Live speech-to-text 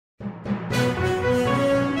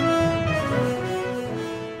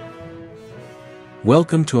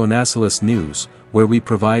Welcome to Onasilus News, where we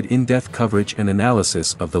provide in-depth coverage and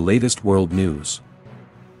analysis of the latest world news.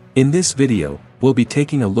 In this video, we'll be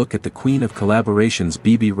taking a look at the queen of collaborations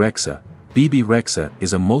Bebe Rexha. Bebe Rexha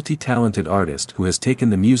is a multi-talented artist who has taken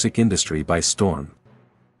the music industry by storm.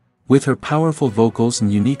 With her powerful vocals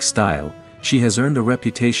and unique style, she has earned a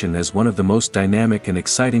reputation as one of the most dynamic and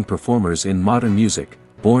exciting performers in modern music.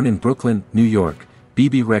 Born in Brooklyn, New York,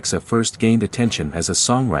 Bebe Rexha first gained attention as a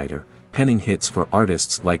songwriter, penning hits for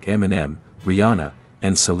artists like Eminem, Rihanna,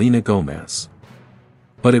 and Selena Gomez.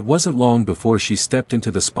 But it wasn't long before she stepped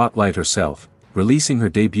into the spotlight herself, releasing her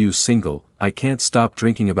debut single, I Can't Stop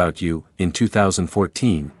Drinking About You, in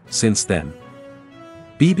 2014. Since then,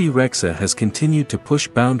 Bebe Rexha has continued to push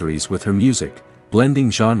boundaries with her music,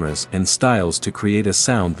 blending genres and styles to create a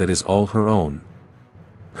sound that is all her own.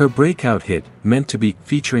 Her breakout hit, Meant to Be,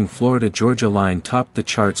 featuring Florida Georgia Line, topped the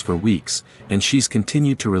charts for weeks, and she's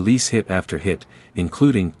continued to release hit after hit,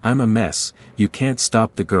 including I'm a Mess, You Can't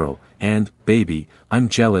Stop the Girl, and Baby, I'm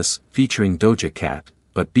Jealous, featuring Doja Cat.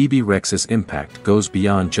 But Bebe Rexha's impact goes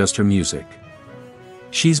beyond just her music.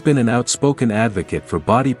 She's been an outspoken advocate for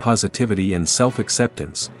body positivity and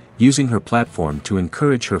self-acceptance, using her platform to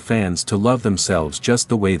encourage her fans to love themselves just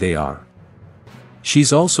the way they are.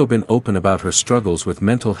 She's also been open about her struggles with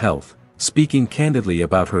mental health, speaking candidly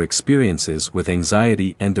about her experiences with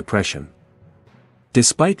anxiety and depression.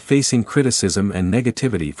 Despite facing criticism and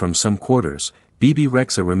negativity from some quarters, Bebe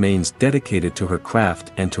Rexha remains dedicated to her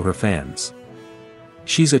craft and to her fans.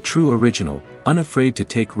 She's a true original, unafraid to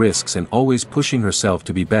take risks and always pushing herself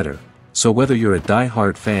to be better. So whether you're a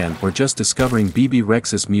die-hard fan or just discovering Bebe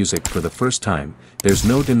Rexha's music for the first time, there's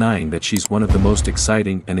no denying that she's one of the most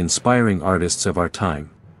exciting and inspiring artists of our time.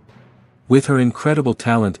 With her incredible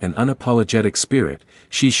talent and unapologetic spirit,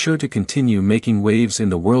 she's sure to continue making waves in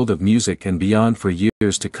the world of music and beyond for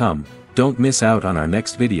years to come. Don't miss out on our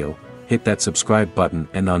next video, hit that subscribe button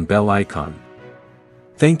and on bell icon.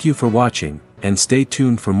 Thank you for watching, and stay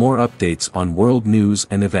tuned for more updates on world news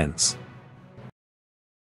and events.